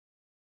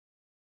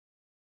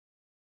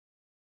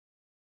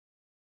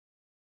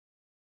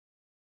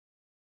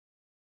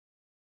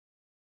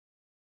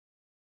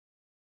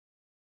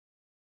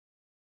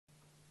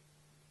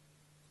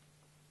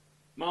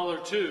Mahler,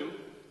 too,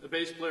 the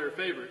bass player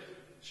favorite,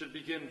 should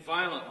begin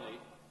violently,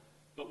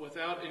 but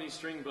without any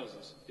string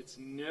buzzes. It's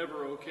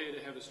never okay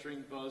to have a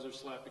string buzz or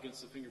slap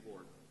against the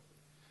fingerboard.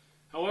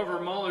 However,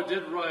 Mahler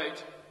did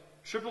write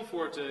triple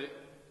forte,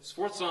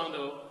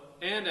 sforzando,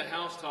 and a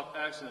housetop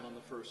accent on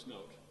the first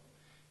note.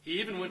 He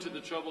even went to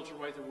the trouble to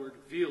write the word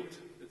wild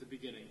at the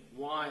beginning,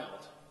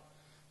 wild.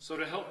 So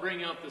to help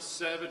bring out the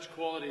savage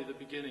quality at the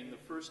beginning, the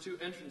first two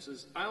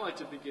entrances, I like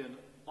to begin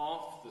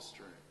off the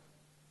string.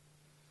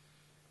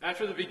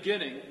 After the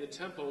beginning, the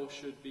tempo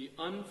should be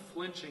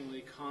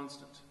unflinchingly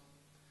constant.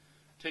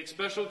 Take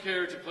special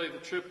care to play the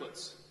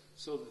triplets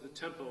so that the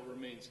tempo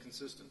remains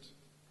consistent.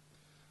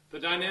 The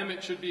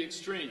dynamic should be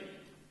extreme,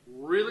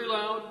 really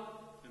loud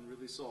and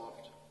really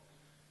soft.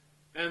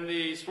 And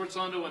the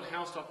sforzando and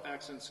housetop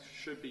accents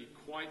should be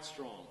quite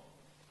strong.